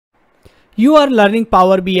You are learning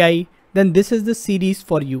Power BI, then this is the series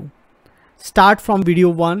for you. Start from video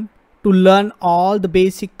 1 to learn all the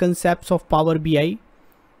basic concepts of Power BI.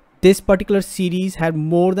 This particular series had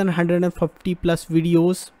more than 150 plus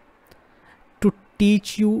videos to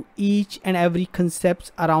teach you each and every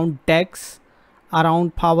concepts around DAX,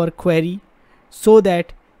 around Power Query, so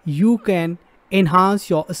that you can enhance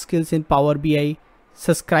your skills in Power BI.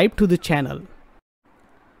 Subscribe to the channel.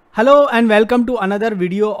 Hello and welcome to another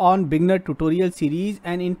video on beginner tutorial series,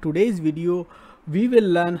 and in today's video we will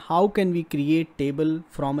learn how can we create table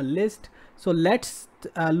from a list. So let's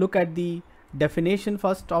look at the definition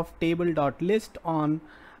first of table.list on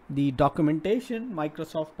the documentation,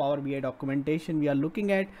 Microsoft Power BI documentation we are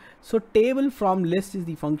looking at. So table from list is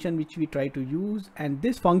the function which we try to use, and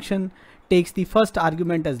this function takes the first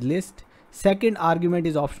argument as list, second argument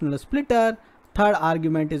is optional splitter, third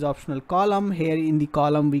argument is optional column. Here in the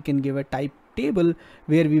column we can give a type table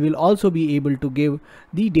where we will also be able to give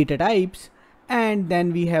the data types, and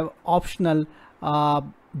then we have optional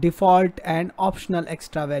default and optional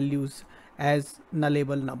extra values as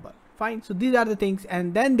nullable number. Fine, so these are the things,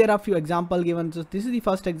 and then there are few example given. So this is the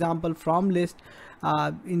first example from list.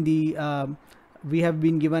 In the we have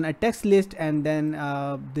been given a text list, and then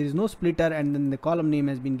there is no splitter, and then the column name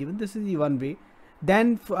has been given. This is the one way.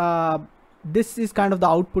 Then this is kind of the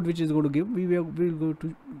output which is going to give. We will go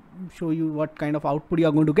to show you what kind of output you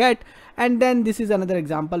are going to get. And then this is another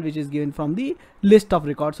example which is given from the list of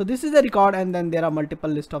records. So this is a record, and then there are multiple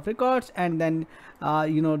list of records, and then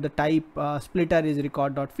the type splitter is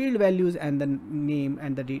record.field values, and the name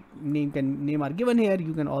and the name are given here.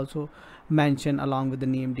 You can also mention along with the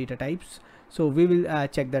name data types. So we will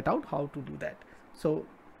check that out how to do that. So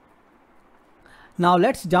now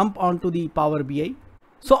let's jump onto the Power BI.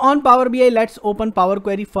 So on Power BI, let's open Power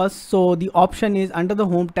Query first. So the option is under the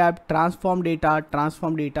home tab, transform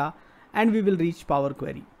data, and we will reach Power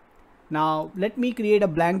Query. Now let me create a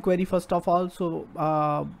blank query first of all. So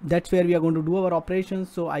that's where we are going to do our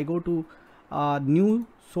operations. So I go to new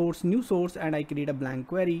source, and I create a blank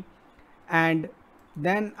query, and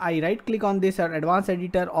then I right click on this or advanced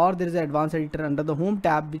editor, or there is an advanced editor under the home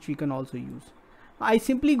tab which we can also use. I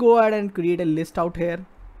simply go ahead and create a list out here,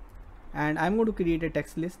 and I'm going to create a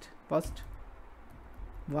text list first.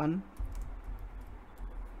 1,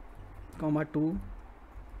 2,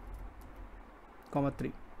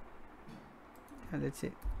 3, and let's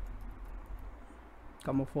say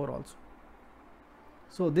 4 also.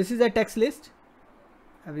 So this is a text list.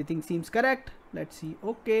 Everything seems correct. Let's see.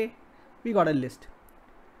 Okay, we got a list.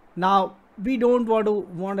 Now we don't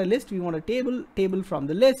want a list, we want a table from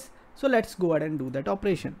the list. So let's go ahead and do that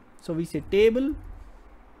operation. So we say table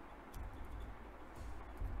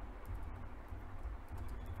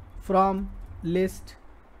from list,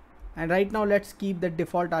 and right now let's keep the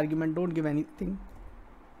default argument, don't give anything.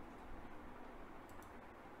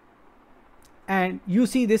 And you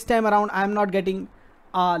see this time around I am not getting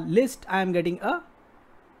a list, I am getting a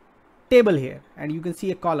table here, and you can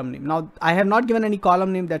see a column name. Now I have not given any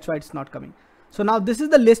column name, that's why it's not coming. So now this is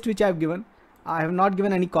the list which I have given. I have not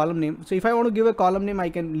given any column name. So if I want to give a column name, I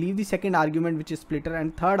can leave the second argument which is splitter,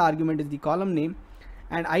 and third argument is the column name,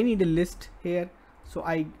 and I need a list here. So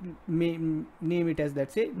I may name it as,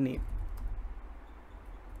 let's say, name.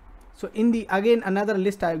 So in the again another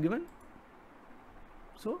list I have given.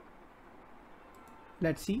 So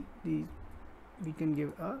let's see, we can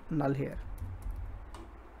give a null here.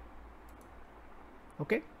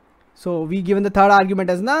 Okay, so we given the third argument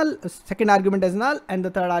as null, second argument as null, and the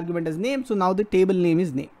third argument as name. So now the table name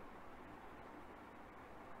is name.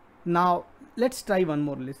 Now let's try one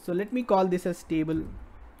more list. So let me call this as table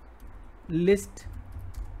list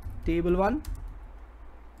table 1.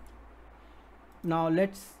 Now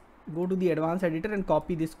let's go to the advanced editor and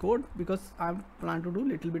copy this code, because I plan to do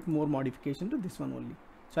little bit more modification to this one only.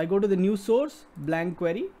 So I go to the new source, blank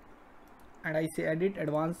query, and I say edit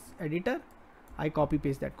advanced editor. I copy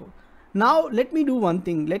paste that code. Now let me do one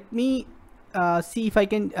thing. Let me see if I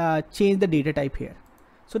can change the data type here.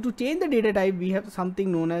 So to change the data type, we have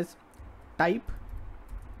something known as type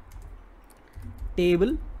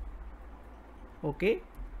table. Okay,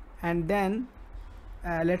 and then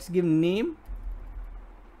let's give name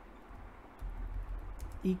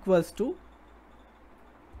equals to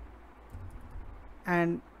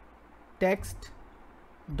and text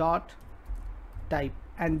dot type,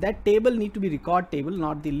 and that table need to be record table,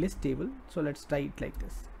 not the list table. So let's try it like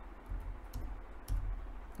this.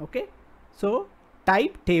 Okay, so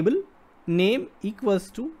type table name equals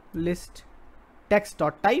to list text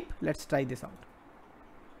dot type. Let's try this out.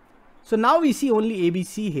 So now we see only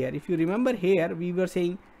ABC here. If you remember, here we were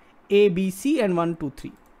saying ABC and 1, 2,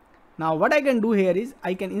 3. Now what I can do here is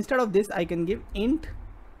I can, instead of this, I can give int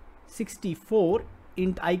 64,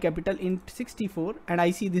 int I capital, int 64, and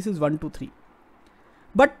I see this is 1 2 3.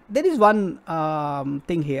 But there is one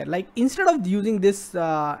thing here, like instead of using this,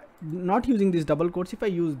 not using this double quotes, if I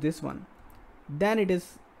use this one, then it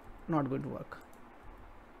is not going to work.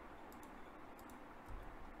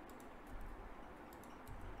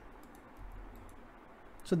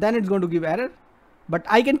 So then it's going to give error, but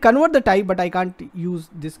I can convert the type, but I can't use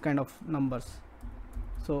this kind of numbers.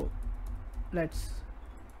 So let's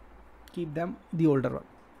keep them the older one.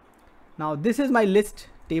 Now this is my list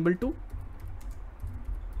table 2.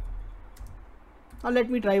 Now let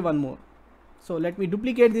me try one more. So let me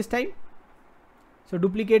duplicate this time. So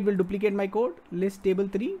duplicate will duplicate my code, list table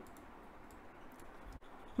 3.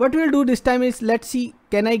 What we'll do this time is, let's see,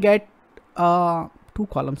 can I get 2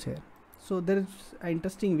 columns here? So there is an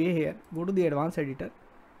interesting way here. Go to the advanced editor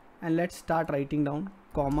and let's start writing down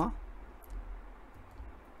comma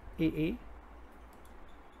AA,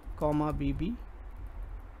 comma BB,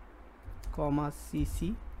 comma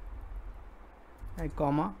CC, and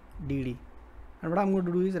comma DD. And what I'm going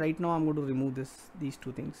to do is, right now I'm going to remove these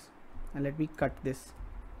two things, and let me cut this,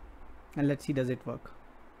 and let's see does it work.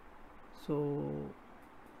 So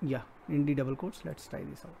yeah, in the double quotes, let's try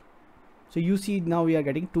this out. So you see now we are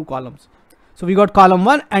getting 2 columns. So we got column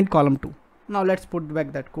 1 and column 2. Now let's put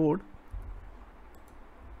back that code.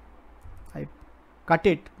 I cut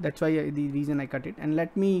it, that's why the reason I cut it. And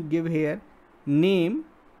let me give here name,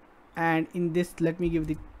 and in this let me give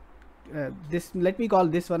the let me call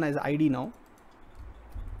this one as ID now,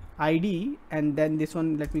 ID, and then this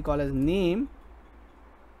one let me call as name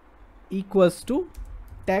equals to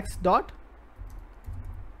text dot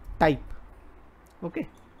type. Okay,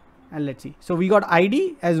 and let's see. So we got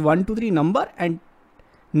ID as 1 2 3 number and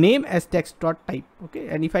name as text dot type. Okay,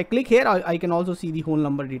 and if I click here, I can also see the whole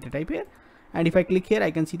number data type here, and if I click here,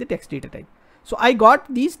 I can see the text data type. So I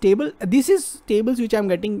got these table. This is tables which I'm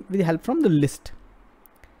getting with help from the list.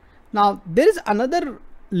 Now there is another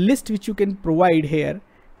list which you can provide here,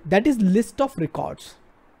 that is list of records.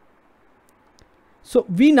 So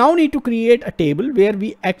we now need to create a table where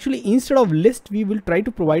we actually, instead of list, we will try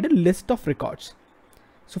to provide a list of records.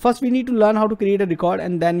 So first we need to learn how to create a record,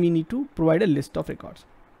 and then we need to provide a list of records.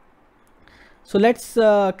 So let's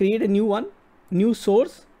create a new one, new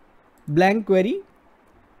source, blank query,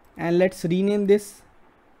 and let's rename this,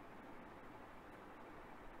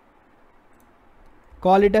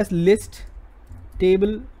 call it as list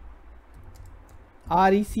table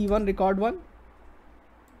rec1 record 1.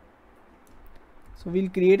 So we'll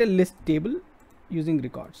create a list table using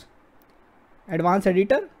records. Advanced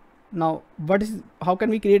editor. Now how can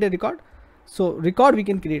we create a record? So record we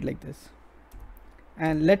can create like this,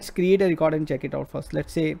 and let's create a record and check it out first.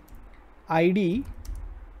 Let's say ID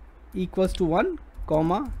equals to 1,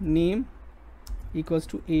 comma name equals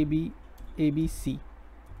to ABC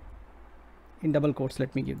in double quotes.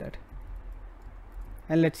 Let me give that,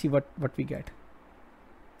 and let's see what we get.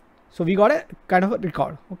 So we got a kind of a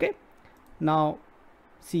record. Okay, now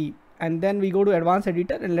see, and then we go to advanced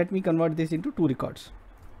editor and let me convert this into 2 records.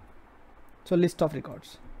 So list of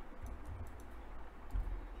records.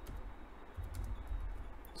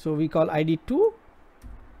 So we call ID 2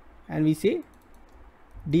 and we say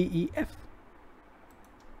DEF.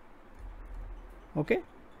 Okay,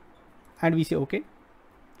 and we say okay.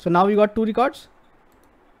 So now we got 2 records.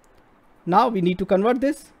 Now we need to convert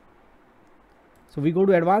this. So we go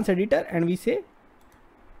to advanced editor and we say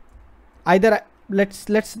either,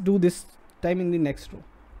 let's do this time in the next row.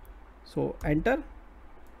 So enter,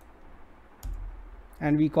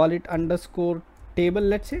 and we call it underscore table.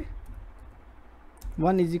 Let's say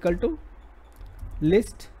 1 is equal to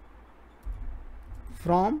list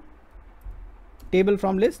from table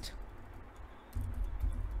from list,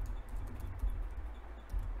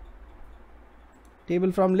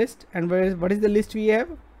 table from list, and what is the list we have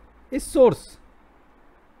is source.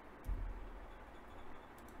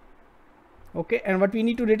 Okay, and what we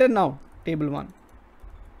need to return now, table 1.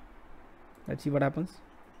 Let's see what happens.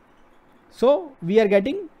 So we are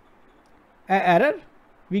getting an error,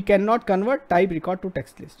 we cannot convert type record to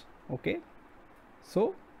text list. Okay,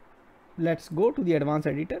 so let's go to the advanced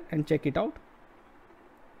editor and check it out.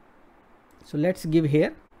 So let's give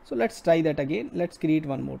here, so let's try that again. Let's create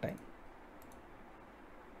one more time,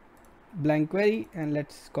 blank query, and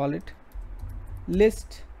let's call it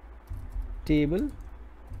list table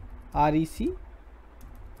rec2.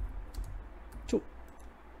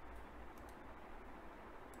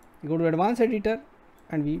 We go to advanced editor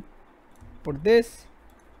and we put this,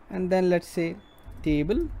 and then let's say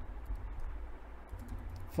table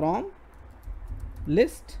from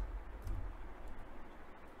list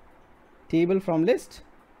table from list,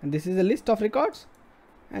 and this is a list of records,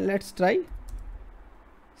 and let's try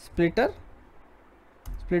splitter,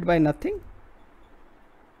 split by nothing,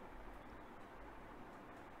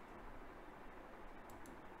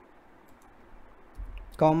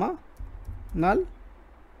 comma, null.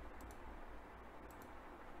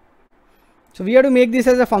 So we have to make this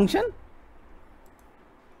as a function,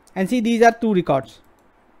 and see these are 2 records.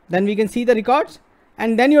 Then we can see the records,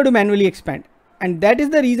 and then you have to manually expand. And that is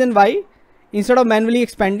the reason why instead of manually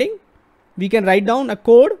expanding, we can write down a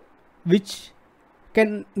code which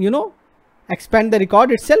can, expand the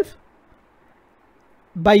record itself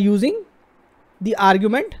by using the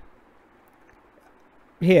argument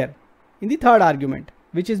here in the third argument,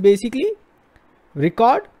 which is basically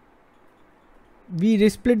record. We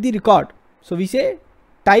split the record. So we say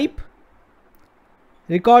type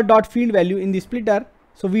record.field value in the splitter,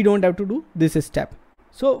 so we don't have to do this step.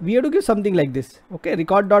 So we have to give something like this, okay,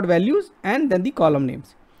 record.values and then the column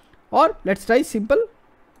names. Or let's try simple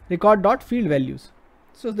record.field values.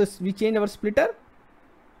 So this, we change our splitter,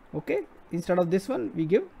 okay, instead of this one we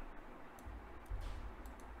give.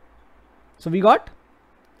 So we got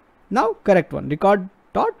now correct one,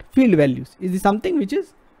 record.field values is something which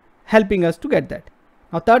is helping us to get that.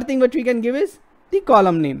 Now third thing which we can give is the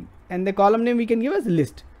column name, and the column name we can give as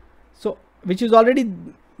list. So which is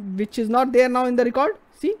not there now in the record.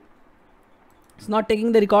 See, it's not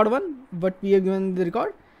taking the record one, but we have given the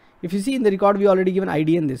record. If you see in the record, we already given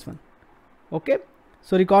ID in this one. Okay.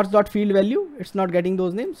 So records.field value, it's not getting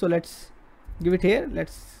those names. So let's give it here.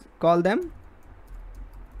 Let's call them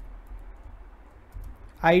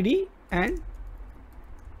ID and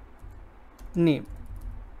name.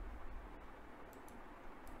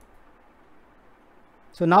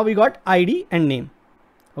 So now we got ID and name.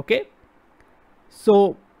 Okay.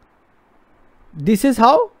 So this is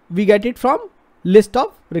how we get it from list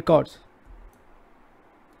of records.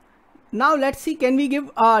 Now let's see, can we give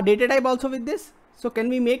a data type also with this? So can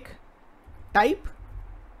we make type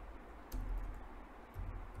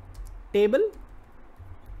table,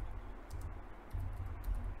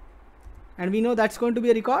 and we know that's going to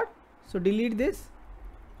be a record. So delete this,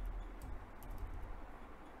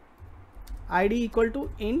 ID equal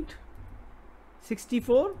to int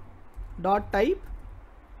 64 dot type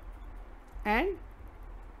and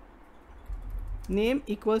name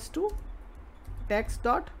equals to text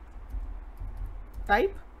dot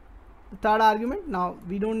type, the third argument. Now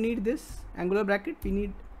we don't need this angular bracket, we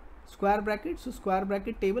need square bracket. So square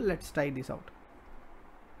bracket table, let's try this out.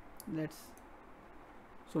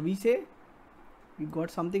 So we say we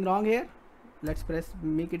got something wrong here. Let's press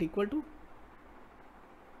make it equal to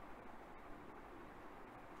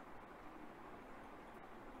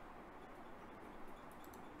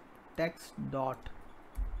text dot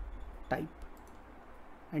type,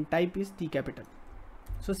 and type is T capital.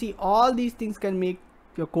 So see, all these things can make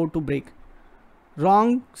your code to break.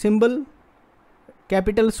 Wrong symbol,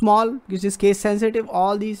 capital small, which is case sensitive,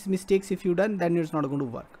 all these mistakes if you done, then it's not going to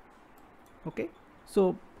work. Okay,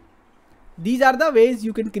 so these are the ways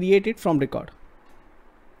you can create it from record.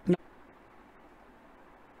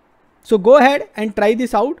 So go ahead and try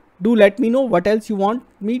this out. Do let me know what else you want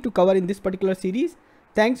me to cover in this particular series.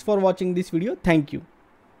 Thanks for watching this video. Thank you.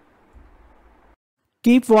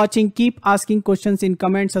 Keep watching, keep asking questions in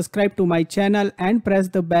comments, subscribe to my channel and press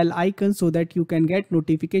the bell icon so that you can get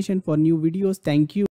notification for new videos. Thank you.